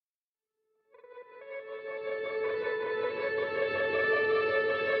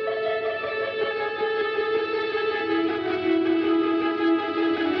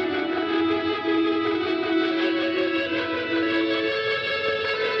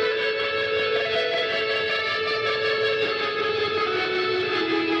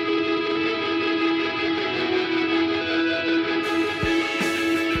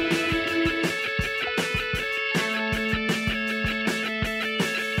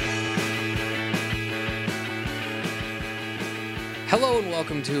Hello and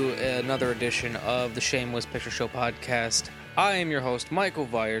welcome to another edition of the Shameless Picture Show podcast. I am your host, Michael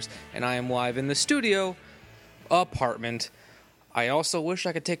Vyers, and I am live in the studio apartment. I also wish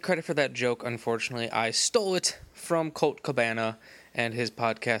I could take credit for that joke. Unfortunately, I stole it from Colt Cabana and his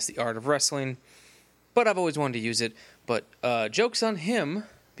podcast, The Art of Wrestling, but I've always wanted to use it. But joke's on him,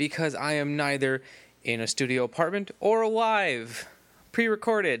 because I am neither in a studio apartment or live,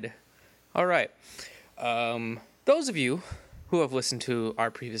 pre-recorded. All right. Those of you who have listened to our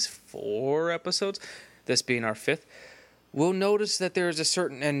previous 4 episodes, this being our 5th, will notice that there is a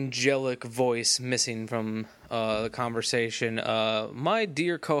certain angelic voice missing from the conversation. My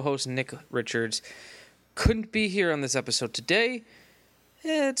dear co-host Nick Richards couldn't be here on this episode today.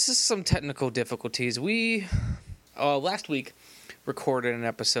 It's just some technical difficulties. We, last week, recorded an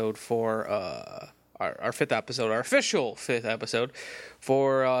episode for our 5th episode, our official 5th episode,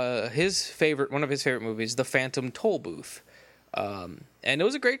 for one of his favorite movies, The Phantom Tollbooth. And it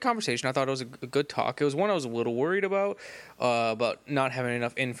was a great conversation. I thought it was a good talk. It was one I was a little worried about not having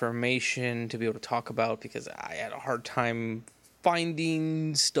enough information to be able to talk about, because I had a hard time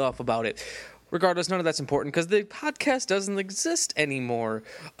finding stuff about it. Regardless, none of that's important because the podcast doesn't exist anymore.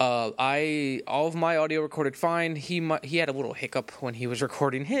 All of my audio recorded fine. He had a little hiccup when he was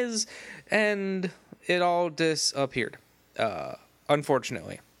recording his, and it all disappeared.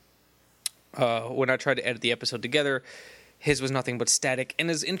 Unfortunately, when I tried to edit the episode together, his was nothing but static. And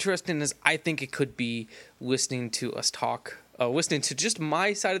as interesting as I think it could be listening to us talk, listening to just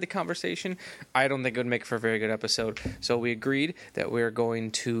my side of the conversation, I don't think it would make for a very good episode. So we agreed that we're going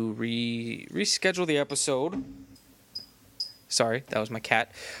to reschedule the episode. Sorry, that was my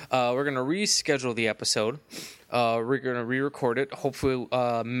cat. We're going to reschedule the episode. We're going to re-record it. Hopefully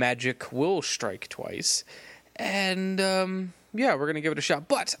magic will strike twice. And we're going to give it a shot.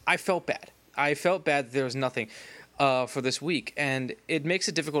 But I felt bad. That there was nothing for this week, and it makes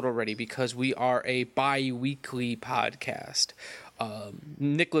it difficult already because we are a bi-weekly podcast.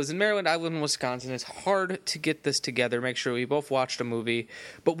 Nick lives in Maryland, I live in Wisconsin. It's hard to get this together, make sure we both watched a movie,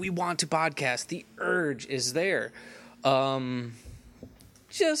 but we want to podcast. The urge is there. We've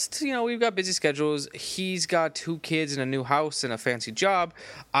got busy schedules. He's got 2 kids and a new house and a fancy job.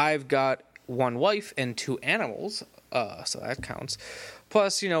 I've got 1 wife and 2 animals, so that counts.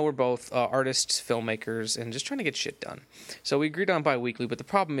 Plus, we're both artists, filmmakers, and just trying to get shit done. So we agreed on bi-weekly, but the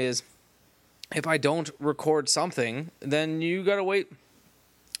problem is, if I don't record something, then you gotta wait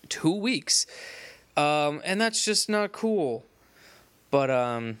 2 weeks. And that's just not cool. But,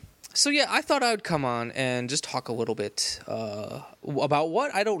 I thought I would come on and just talk a little bit about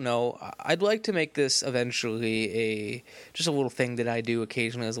what, I don't know. I'd like to make this eventually just a little thing that I do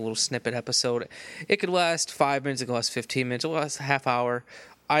occasionally as a little snippet episode. It could last 5 minutes, it could last 15 minutes, it could last a half hour.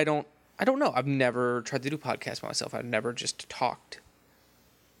 I don't know. I've never tried to do podcasts by myself. I've never just talked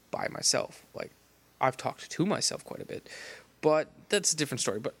by myself. Like, I've talked to myself quite a bit. But that's a different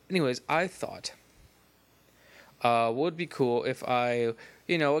story. But anyways, I thought would be cool if I,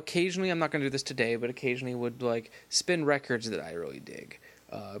 occasionally, I'm not going to do this today, but occasionally would, spin records that I really dig.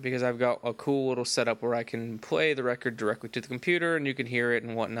 Because I've got a cool little setup where I can play the record directly to the computer and you can hear it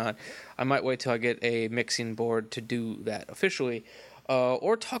and whatnot. I might wait till I get a mixing board to do that officially.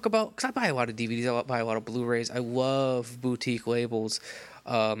 Or talk about, because I buy a lot of DVDs, I buy a lot of Blu-rays. I love boutique labels.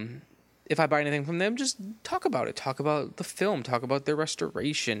 If I buy anything from them, just talk about it. Talk about the film. Talk about their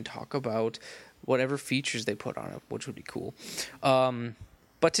restoration. Talk about whatever features they put on it, which would be cool.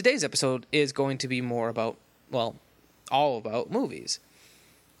 But today's episode is going to be more about, all about movies.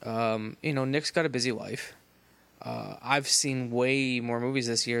 Nick's got a busy life. I've seen way more movies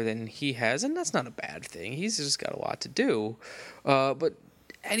this year than he has, and that's not a bad thing. He's just got a lot to do. But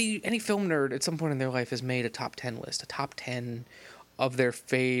any film nerd at some point in their life has made a top 10 list, a top 10 of their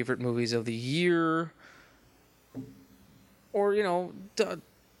favorite movies of the year, or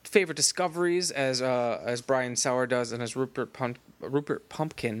favorite discoveries, as Brian Sauer does, and as Rupert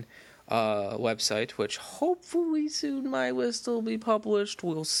Pumpkin website, which hopefully soon my list will be published.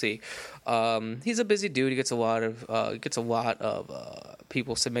 We'll see. He's a busy dude. He gets a lot of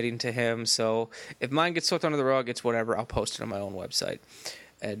people submitting to him. So if mine gets swept under the rug, it's whatever. I'll post it on my own website.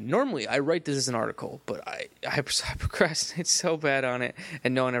 And normally I write this as an article, but I procrastinate so bad on it,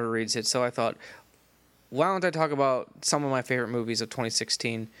 and no one ever reads it. So I thought, why don't I talk about some of my favorite movies of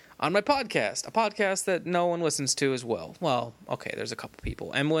 2016 on my podcast, a podcast that no one listens to as well. Well, okay, there's a couple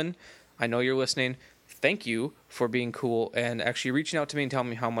people. Emlyn, I know you're listening. Thank you for being cool and actually reaching out to me and telling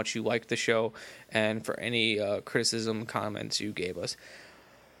me how much you liked the show and for any criticism, comments you gave us.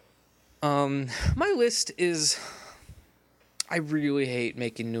 My list is... I really hate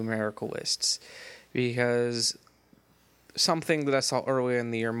making numerical lists because something that I saw earlier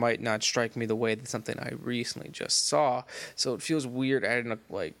in the year might not strike me the way that something I recently just saw. So it feels weird adding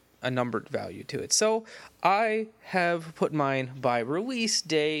a numbered value to it. So I have put mine by release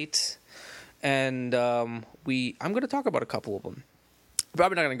date, and I'm going to talk about a couple of them.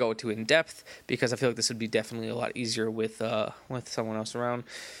 Probably not going to go too in depth because I feel like this would be definitely a lot easier with someone else around.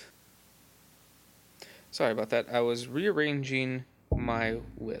 Sorry about that. I was rearranging my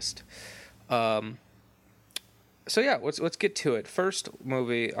list. So yeah, let's get to it. First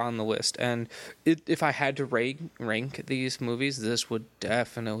movie on the list, and if I had to rank these movies, this would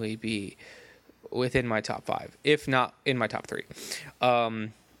definitely be within my top 5, if not in my top 3.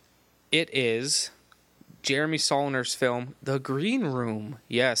 It is Jeremy Saulnier's film, The Green Room.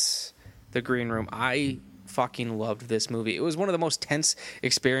 Yes, The Green Room. I fucking loved this movie. It was one of the most tense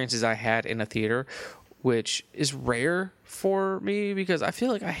experiences I had in a theater, which is rare for me because I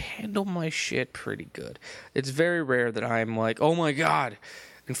feel like I handle my shit pretty good. It's very rare that I'm like, oh my God,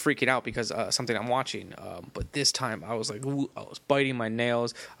 and freaking out because something I'm watching. But this time I was like, I was biting my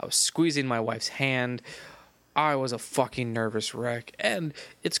nails. I was squeezing my wife's hand. I was a fucking nervous wreck. And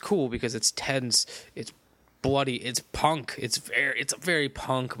it's cool because it's tense. It's bloody. It's punk. It's a very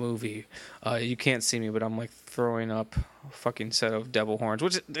punk movie. You can't see me, but I'm like throwing up a fucking set of devil horns,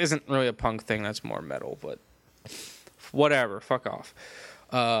 which isn't really a punk thing. That's more metal, but whatever. Fuck off.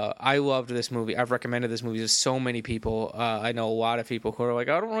 I loved this movie. I've recommended this movie to so many people. I know a lot of people who are like,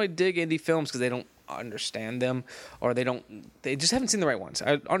 I don't really dig indie films because they don't understand them, or they just haven't seen the right ones.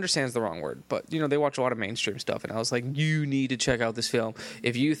 I understand's the wrong word, but they watch a lot of mainstream stuff, and I was like, you need to check out this film.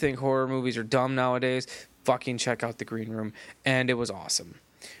 If you think horror movies are dumb nowadays, fucking check out The Green Room. And it was awesome.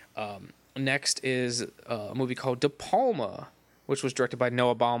 Next is a movie called De Palma, which was directed by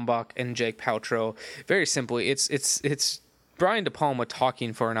Noah Baumbach and Jake Paltrow. Very simply, it's Brian De Palma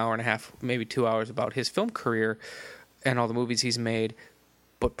talking for an hour and a half, maybe 2 hours, about his film career and all the movies he's made.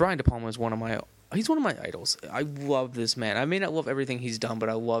 But Brian De Palma is one of my idols. I love this man. I may not love everything he's done, but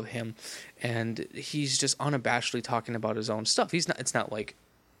I love him, and he's just unabashedly talking about his own stuff. He's not like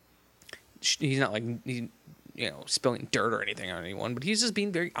spilling dirt or anything on anyone, but he's just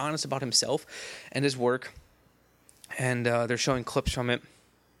being very honest about himself and his work. And they're showing clips from it,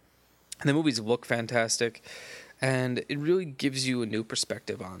 and the movies look fantastic, and it really gives you a new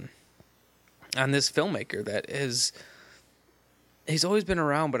perspective on this filmmaker that he's always been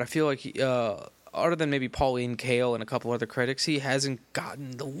around, but I feel like other than maybe Pauline Kael and a couple other critics, he hasn't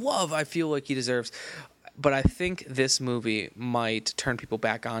gotten the love I feel like he deserves. But I think this movie might turn people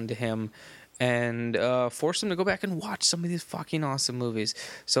back onto him and force them to go back and watch some of these fucking awesome movies.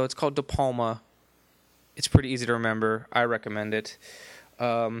 So it's called De Palma. It's pretty easy to remember. I recommend it.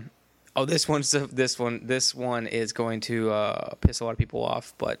 This one is going to piss a lot of people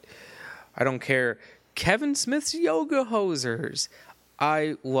off, but I don't care. Kevin Smith's Yoga Hosers.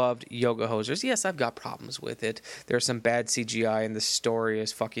 I loved Yoga Hosers. Yes, I've got problems with it. There's some bad CGI and the story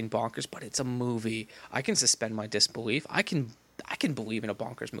is fucking bonkers, but it's a movie. I can suspend my disbelief. I can believe in a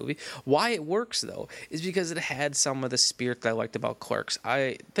bonkers movie. Why it works, though, is because it had some of the spirit that I liked about Clerks.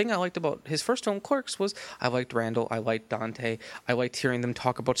 Thing I liked about his first film, Clerks, was I liked Randall. I liked Dante. I liked hearing them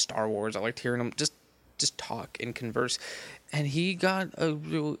talk about Star Wars. I liked hearing them just talk and converse. And he got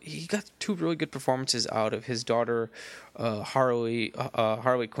two really good performances out of his daughter, Harley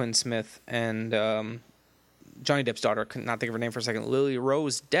Quinn Smith, and Johnny Depp's daughter. Could not think of her name for a second. Lily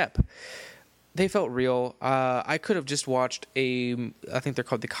Rose Depp. They felt real. I could have just watched I think they're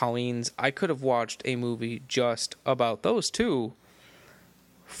called the Colleens. I could have watched a movie just about those two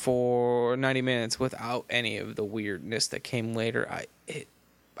for 90 minutes without any of the weirdness that came later.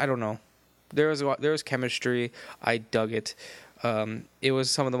 I don't know. There was chemistry. I dug it. It was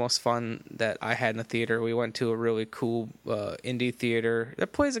some of the most fun that I had in the theater. We went to a really cool indie theater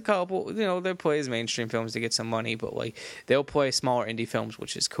that plays that plays mainstream films to get some money, but like they'll play smaller indie films,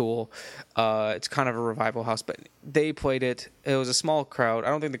 which is cool. It's kind of a revival house, but they played it. It was a small crowd. I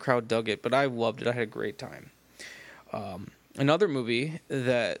don't think the crowd dug it, but I loved it. I had a great time. Another movie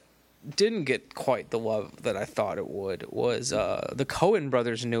that didn't get quite the love that I thought it would was the Coen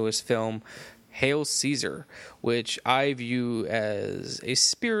brothers' newest film, Hail Caesar, which I view as a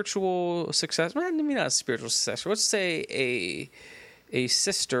spiritual success. Maybe not a spiritual successor. Let's say a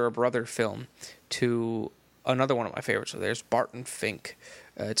sister or brother film to another one of my favorites. So there's Barton Fink.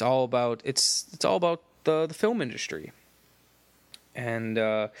 It's all about the film industry, and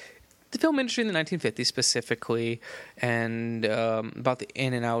the film industry in the 1950s specifically, and about the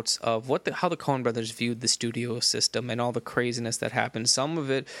in and outs of how the Coen brothers viewed the studio system and all the craziness that happened. Some of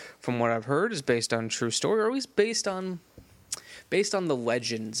it, from what I've heard, is based on true story, or at least based on the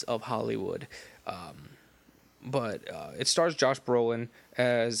legends of Hollywood. But it stars Josh Brolin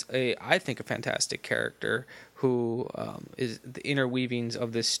as I think, a fantastic character who is the interweavings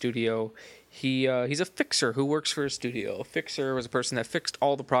of this studio. He's a fixer who works for a studio. A fixer was a person that fixed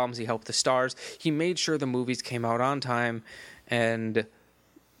all the problems. He helped the stars. He made sure the movies came out on time and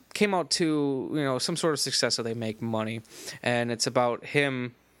came out to some sort of success so they make money. And it's about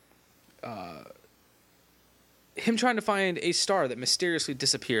him trying to find a star that mysteriously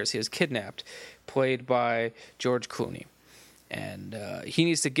disappears. He is kidnapped, played by George Clooney. And he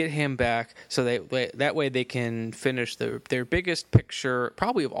needs to get him back so that way they can finish their biggest picture,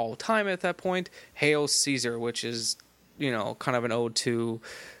 probably of all time at that point, Hail Caesar, which is, kind of an ode to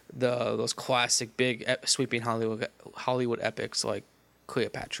those classic big sweeping Hollywood epics like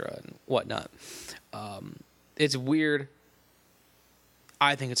Cleopatra and whatnot. It's weird.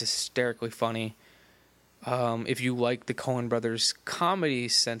 I think it's hysterically funny. If you like the Coen Brothers comedy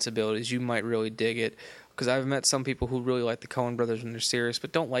sensibilities, you might really dig it. Because I've met some people who really like the Coen Brothers when they're serious,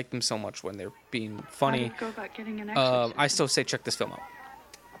 but don't like them so much when they're being funny. I still say check this film out.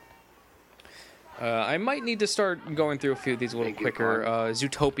 I might need to start going through a few of these a little quicker.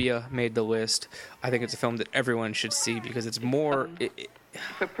 Zootopia made the list. I think it's a film that everyone should see because it's more...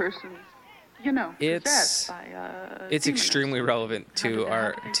 If a person, it's extremely relevant to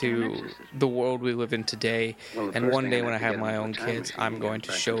the world we live in today. And one day when I have my own kids, I'm going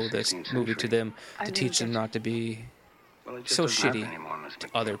to show this movie to them to teach them not to be so shitty to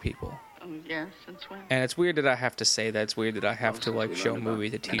other people. Yes, since when? And it's weird that I have to say that. It's weird that I have to show a movie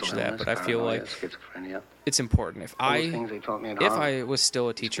to teach that. But I feel like it's important. If I was still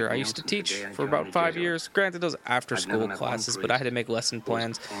a teacher, I used to teach for about 5 years. Granted, those after school classes, but I had to make lesson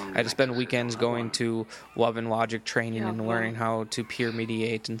plans. I had to spend weekends going to Love and Logic training and learning how to peer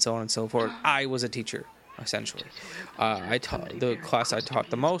mediate and so on and so forth. I was a teacher, essentially. The class I taught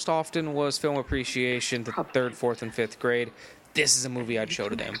the most often was film appreciation, the 3rd, 4th, and 5th grade. This is a movie I'd show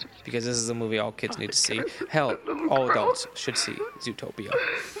to them because this is a movie all kids need to see. Hell, all adults should see Zootopia.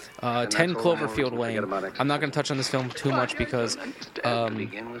 10 Cloverfield Lane. I'm not going to touch on this film too much because I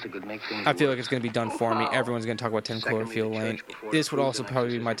feel like it's going to be done for me. Everyone's going to talk about 10 Cloverfield Lane. This would also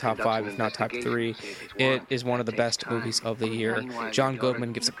probably be my top 5, if not top 3. It is one of the best movies of the year. John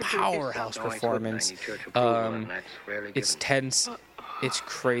Goodman gives a powerhouse performance. It's tense. It's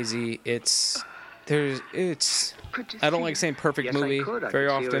crazy. I don't like saying perfect movie very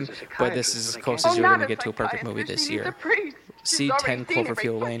often, but this is as close as you're going to get to a perfect movie this year. See 10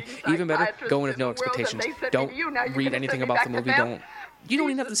 Cloverfield Lane. Even better, go in with no expectations. Don't read anything about the movie. You don't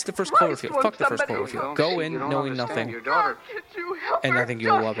even have to see the first Cloverfield. Fuck the first Cloverfield. Go in knowing nothing, and I think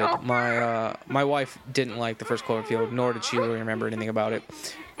you'll love it. My wife didn't like the first Cloverfield, nor did she really remember anything about it,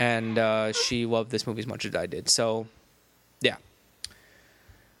 and she loved this movie as much as I did. So, yeah.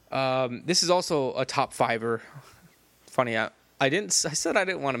 This is also a top 5er. Funny, I said I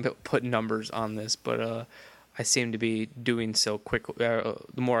didn't want to put numbers on this, but I seem to be doing so quickly. The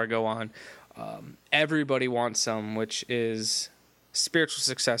more I go on, Everybody Wants Some, which is spiritual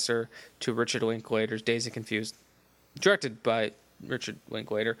successor to Richard Linklater's Dazed and Confused, directed by Richard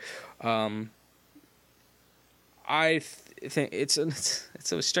Linklater. I think it's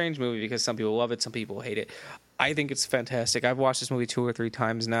a strange movie because some people love it, some people hate it. I think it's fantastic. I've watched this movie 2 or 3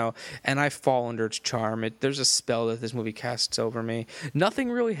 times now, and I fall under its charm. There's a spell that this movie casts over me. Nothing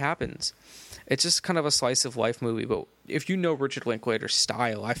really happens. It's just kind of a slice of life movie. But if you know Richard Linklater's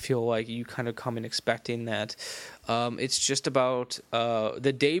style, I feel like you kind of come in expecting that. It's just about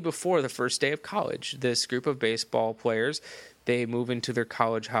the day before the first day of college. This group of baseball players, they move into their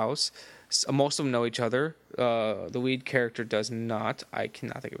college house. Most of them know each other. The lead character does not. I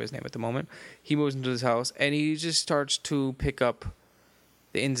cannot think of his name at the moment. He moves into his house, and he just starts to pick up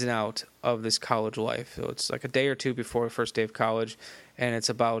the ins and outs of this college life. So it's like a day or two before the first day of college, and it's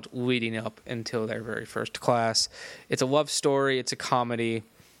about leading up until their very first class. It's a love story. It's a comedy.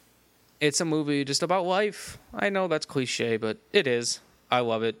 It's a movie just about life. I know that's cliche, but it is. I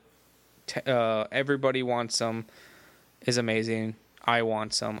love it. Everybody Wants Some is amazing. I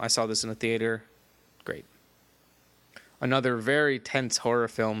Want Some. I saw this in the theater. Great. Another very tense horror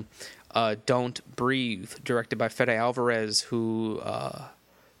film, Don't Breathe, directed by Fede Alvarez, who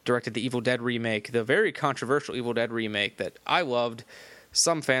directed the Evil Dead remake, the very controversial Evil Dead remake that I loved.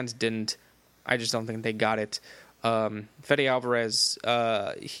 Some fans didn't. I just don't think they got it. Fede Alvarez,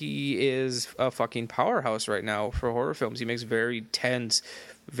 he is a fucking powerhouse right now for horror films. He makes very tense,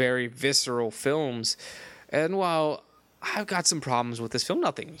 very visceral films. And while I've got some problems with this film,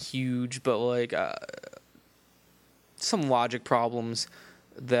 nothing huge, but like some logic problems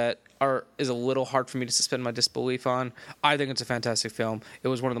that is a little hard for me to suspend my disbelief on. I think it's a fantastic film. It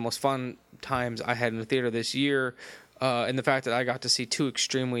was one of the most fun times I had in the theater this year, and the fact that I got to see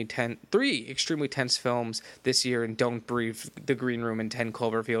three extremely tense films this year in Don't Breathe, The Green Room, and 10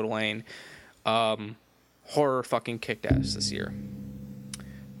 Cloverfield Lane. Horror fucking kicked ass this year.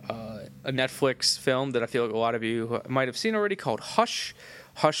 A Netflix film that I feel like a lot of you might have seen already called Hush.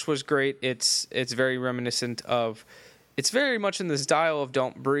 Hush was great. It's very reminiscent of... It's very much in the style of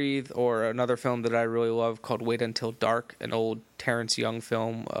Don't Breathe, or another film that I really love called Wait Until Dark, an old Terrence Young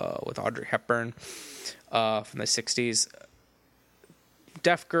film with Audrey Hepburn from the 60s.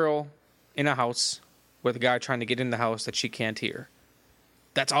 Deaf girl in a house with a guy trying to get in the house that she can't hear.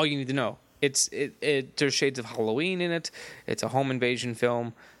 That's all you need to know. There's shades of Halloween in it. It's a home invasion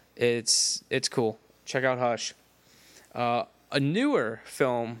film. It's cool. Check out Hush. A newer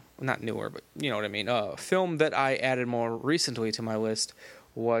film, not newer, but you know what I mean, a film that I added more recently to my list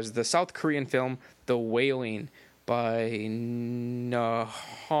was the South Korean film The Wailing by Na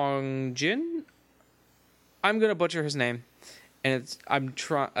Hong Jin. I'm gonna butcher his name, and I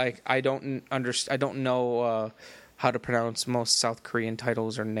don't know how to pronounce most South Korean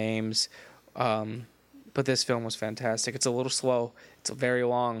titles or names, but this film was fantastic. It's a little slow. It's very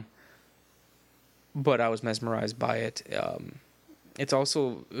long, but I was mesmerized by it. It's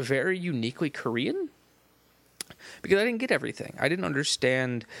also very uniquely Korean, because I didn't get everything. I didn't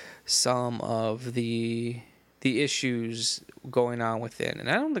understand some of the issues going on within, and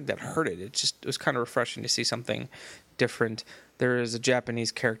I don't think that hurt it. It was kind of refreshing to see something different. There is a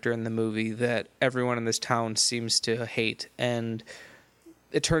Japanese character in the movie that everyone in this town seems to hate, and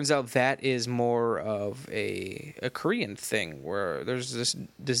it turns out that is more of a Korean thing, where there's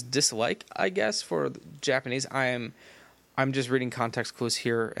this dislike, I guess, for the Japanese. I'm just reading context clues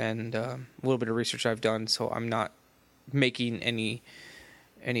here and a little bit of research I've done, so I'm not making any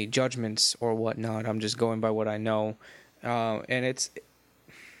judgments or whatnot. I'm just going by what I know, and it's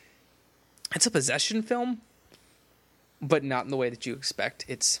a possession film, but not in the way that you expect.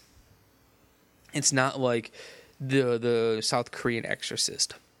 It's not like the South Korean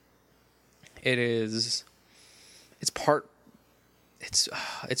Exorcist. It's part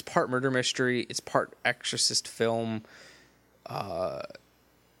murder mystery. It's part Exorcist film.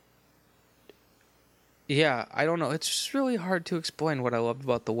 Yeah, I don't know. It's just really hard to explain what I loved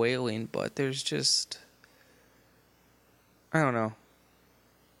about The Wailing, but there's just... I don't know.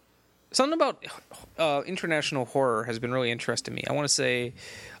 Something about international horror has been really interesting to me. I want to say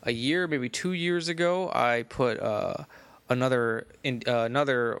a year, maybe 2 years ago, I put another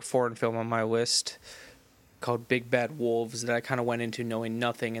foreign film on my list called Big Bad Wolves that I kind of went into knowing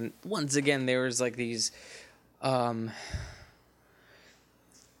nothing. And once again, there was like these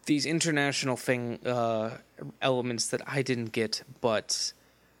international elements that I didn't get, but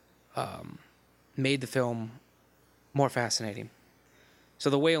made the film more fascinating. So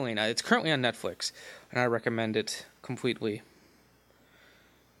The Wailing, it's currently on Netflix, and I recommend it completely.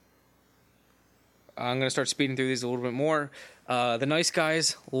 I'm going to start speeding through these a little bit more. The Nice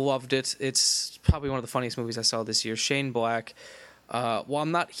Guys, loved it. It's probably one of the funniest movies I saw this year. Shane Black. While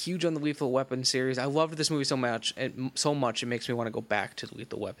I'm not huge on the Lethal Weapon series, I loved this movie so much it makes me want to go back to the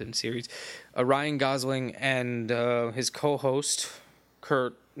Lethal Weapon series. Ryan Gosling and his co-host,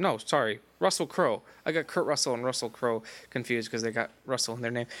 Russell Crowe. I got Kurt Russell and Russell Crowe confused because they got Russell in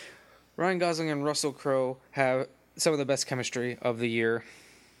their name. Ryan Gosling and Russell Crowe have some of the best chemistry of the year.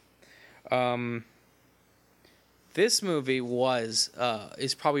 This movie is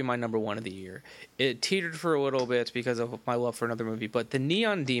probably my number one of the year. It teetered for a little bit because of my love for another movie, but The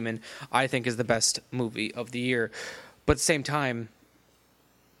Neon Demon, I think, is the best movie of the year. But at the same time,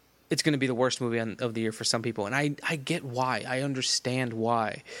 it's going to be the worst movie of the year for some people, and I get why. I understand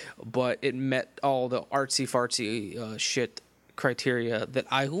why, but it met all the artsy-fartsy shit criteria that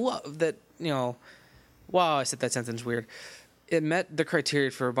I love. That, wow, I said that sentence weird. It met the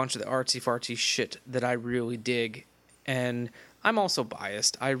criteria for a bunch of the artsy-fartsy shit that I really dig, and I'm also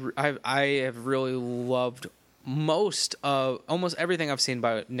biased. I have really loved almost everything I've seen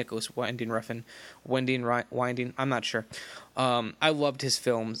by Nicholas Winding Refn. Winding, I'm not sure. I loved his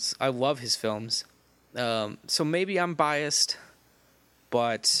films. I love his films. So maybe I'm biased,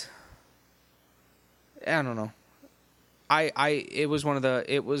 but I don't know. It was one of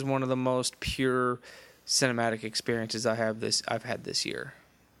the most pure cinematic experiences I've had this year.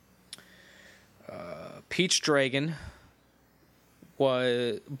 Peach Dragon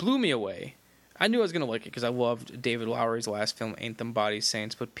blew me away. I knew I was going to like it because I loved David Lowery's last film, Ain't Them Bodies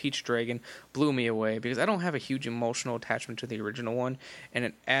Saints, but Peach Dragon blew me away because I don't have a huge emotional attachment to the original one, and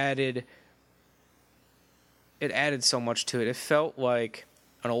it added so much to it. It felt like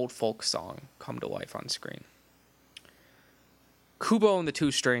an old folk song come to life on screen. Kubo and the Two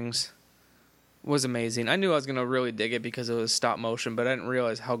Strings, was amazing. I knew I was going to really dig it because it was stop motion, but I didn't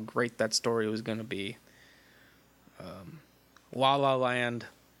realize how great that story was going to be. La La Land,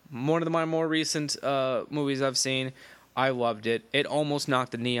 one of my more recent movies I've seen. I loved it. It almost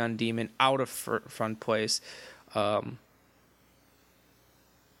knocked the Neon Demon out of front place. I'm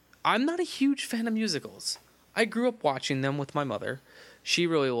not a huge fan of musicals. I grew up watching them with my mother. She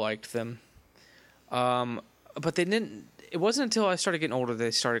really liked them. But they didn't. It wasn't until I started getting older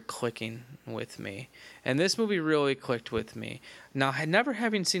they started clicking with me. And this movie really clicked with me. Now, never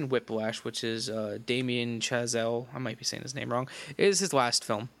having seen Whiplash, which is Damien Chazelle, I might be saying his name wrong, is his last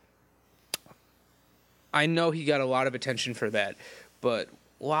film. I know he got a lot of attention for that, but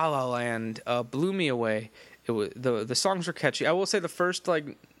La La Land blew me away. It was the songs were catchy. I will say the first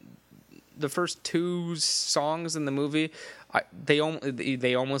two songs in the movie, they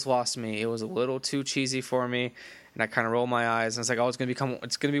almost lost me. It was a little too cheesy for me, and I kind of rolled my eyes. And I was like, oh, it's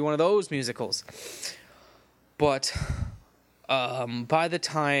gonna be one of those musicals. But by the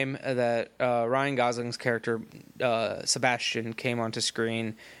time that Ryan Gosling's character Sebastian came onto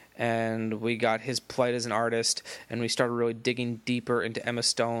screen, and we got his plight as an artist, and we started really digging deeper into Emma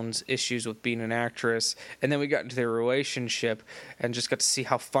Stone's issues with being an actress, and then we got into their relationship and just got to see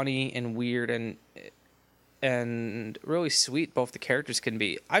how funny and weird and really sweet both the characters can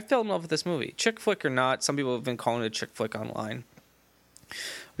be. I fell in love with this movie. Chick flick or not, some people have been calling it a chick flick online.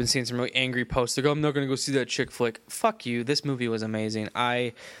 I've been seeing some really angry posts. Like, oh, I'm not going to go see that chick flick. Fuck you. This movie was amazing.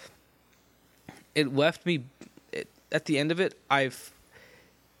 It left me... at the end of it, I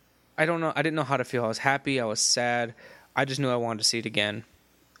don't know. I didn't know how to feel. I was happy. I was sad. I just knew I wanted to see it again.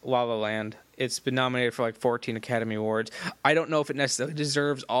 La La Land. It's been nominated for like 14 Academy Awards. I don't know if it necessarily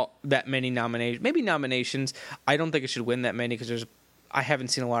deserves all that many nominations. Maybe nominations. I don't think it should win that many because I haven't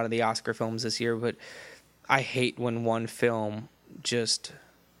seen a lot of the Oscar films this year, but I hate when one film just,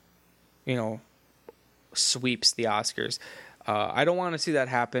 sweeps the Oscars. I don't want to see that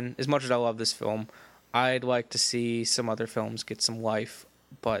happen. As much as I love this film, I'd like to see some other films get some life.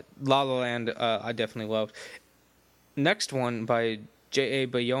 But La La Land, I definitely loved. Next one by J.A.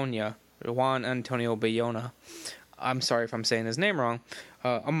 Bayona, Juan Antonio Bayona. I'm sorry if I'm saying his name wrong.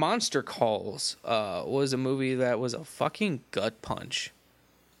 A Monster Calls was a movie that was a fucking gut punch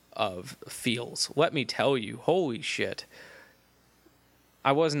of feels. Let me tell you, holy shit.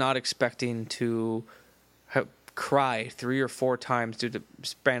 I was not expecting to cry 3 or 4 times due to the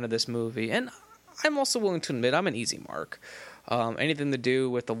span of this movie. And I'm also willing to admit I'm an easy mark. Anything to do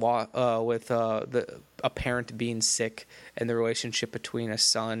with a parent being sick and the relationship between a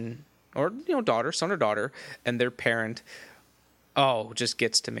son or daughter, and their parent, just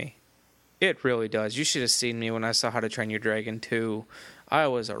gets to me. It really does. You should have seen me when I saw How to Train Your Dragon 2. I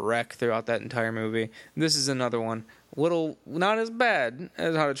was a wreck throughout that entire movie. This is another one. Not as bad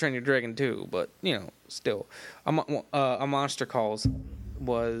as How to Train Your Dragon 2, but, still. A Monster Calls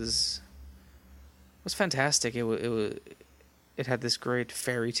was fantastic. It had this great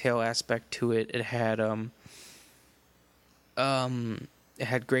fairy tale aspect to it. It had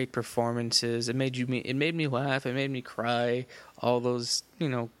great performances. It made me laugh. It made me cry. All those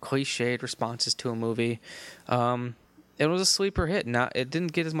cliched responses to a movie. It was a sleeper hit. It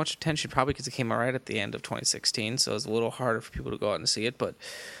didn't get as much attention probably because it came out right at the end of 2016, so it was a little harder for people to go out and see it. But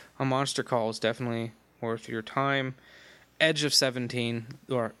A Monster Call is definitely worth your time. Edge of 17,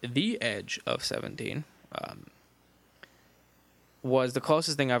 or The Edge of 17. Was the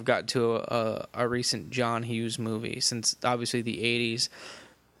closest thing I've got to a recent John Hughes movie since obviously the 80s,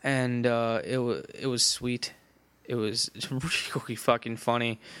 and it was sweet. It was really fucking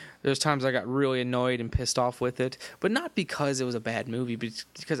funny. There's times I got really annoyed and pissed off with it, but not because it was a bad movie, but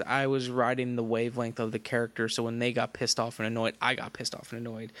because I was riding the wavelength of the character. So when they got pissed off and annoyed, I got pissed off and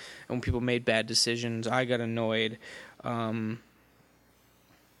annoyed, and when people made bad decisions, I got annoyed. The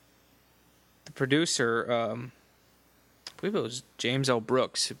producer, I believe it was James L.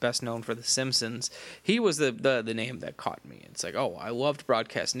 Brooks, best known for The Simpsons. He was the name that caught me. It's like, oh, I loved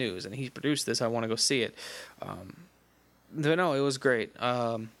broadcast news, and he produced this. I want to go see it. But no, it was great.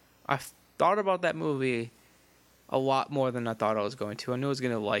 I thought about that movie a lot more than I thought I was going to. I knew I was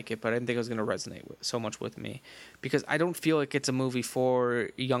going to like it, but I didn't think it was going to resonate so much with me. Because I don't feel like it's a movie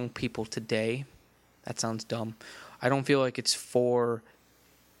for young people today. That sounds dumb. I don't feel like it's for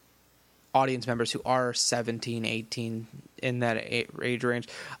audience members who are 17, 18, in that age range.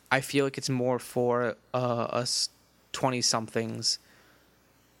 I feel like it's more for us 20-somethings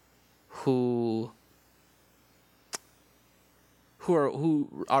who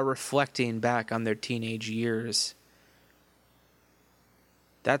are reflecting back on their teenage years.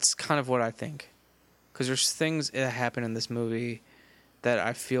 That's kind of what I think. Because there's things that happen in this movie that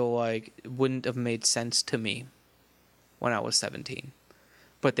I feel like wouldn't have made sense to me when I was 17.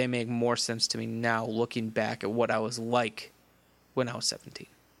 But they make more sense to me now looking back at what I was like when I was 17.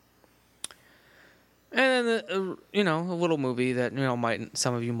 And then, a little movie that,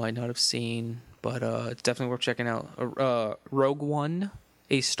 some of you might not have seen, but it's definitely worth checking out. Rogue One,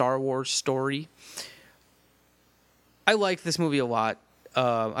 a Star Wars story. I like this movie a lot.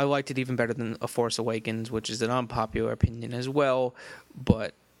 I liked it even better than A Force Awakens, which is an unpopular opinion as well.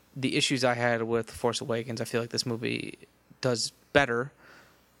 But the issues I had with Force Awakens, I feel like this movie does better.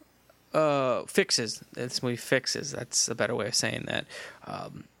 This movie fixes. That's a better way of saying that.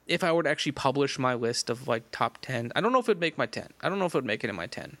 If I were to actually publish my list of top 10, I don't know if it would make my 10. I don't know if it would make it in my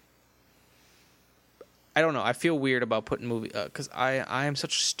 10. I don't know. I feel weird about putting movie because I am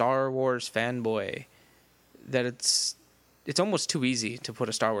such a Star Wars fanboy that it's almost too easy to put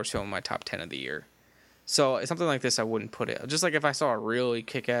a Star Wars film in my top 10 of the year. So something like this, I wouldn't put it. Just like if I saw a really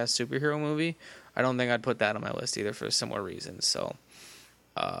kick-ass superhero movie, I don't think I'd put that on my list either for similar reasons. So,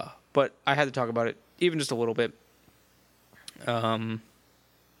 but I had to talk about it even just a little bit.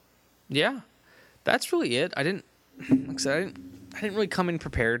 Yeah, that's really it. I didn't really come in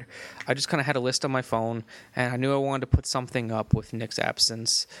prepared. I just kind of had a list on my phone, and I knew I wanted to put something up with Nick's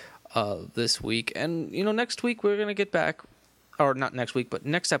absence this week. And, next week we're going to get back, or not next week, but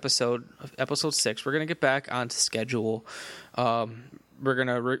next episode 6, we're going to get back onto schedule. We're going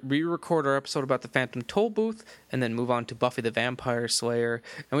to re-record our episode about the Phantom Toll Booth and then move on to Buffy the Vampire Slayer.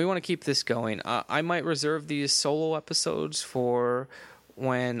 And we want to keep this going. I might reserve these solo episodes for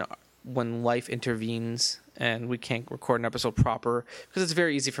when life intervenes and we can't record an episode proper, because it's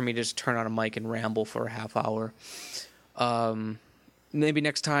very easy for me to just turn on a mic and ramble for a half hour. Maybe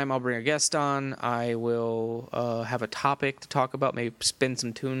next time I'll bring a guest on. I will have a topic to talk about, maybe spin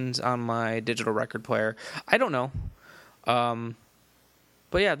some tunes on my digital record player. I don't know.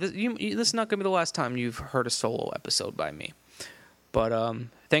 But yeah, this is not going to be the last time you've heard a solo episode by me. But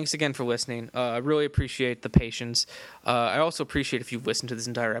thanks again for listening. I really appreciate the patience. I also appreciate if you've listened to this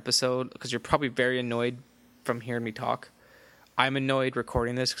entire episode, because you're probably very annoyed from hearing me talk. I'm annoyed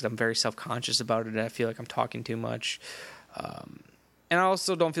recording this because I'm very self-conscious about it, and I feel like I'm talking too much. And I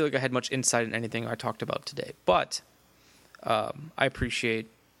also don't feel like I had much insight in anything I talked about today. But I appreciate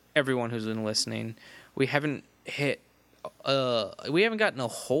everyone who's been listening. We haven't gotten a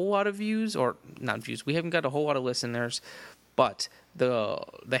whole lot of views, or not views. We haven't got a whole lot of listeners, but the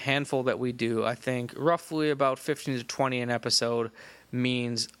handful that we do, I think roughly about 15 to 20 an episode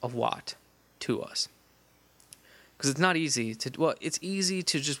means a lot to us. Because it's not easy it's easy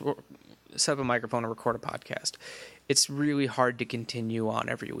to just set up a microphone and record a podcast. It's really hard to continue on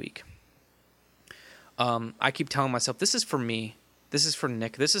every week. I keep telling myself, this is for me. This is for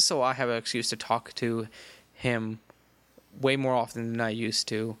Nick. This is so I have an excuse to talk to him way more often than I used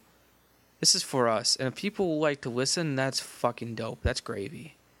to. This is for us. And if people like to listen, that's fucking dope. That's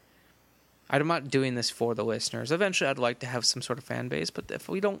gravy. I'm not doing this for the listeners. Eventually, I'd like to have some sort of fan base, but if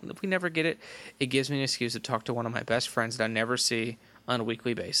we never get it, it gives me an excuse to talk to one of my best friends that I never see on a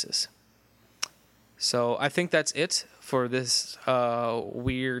weekly basis. So I think that's it for this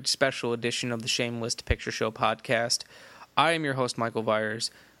weird special edition of the Shameless Picture Show podcast. I am your host, Michael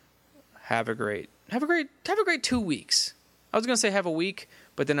Vyers. Have a great 2 weeks. I was going to say have a week,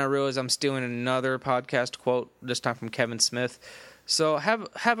 but then I realized I'm stealing another podcast quote, this time from Kevin Smith. So have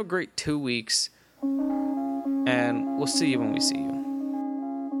a great 2 weeks, and we'll see you when we see you.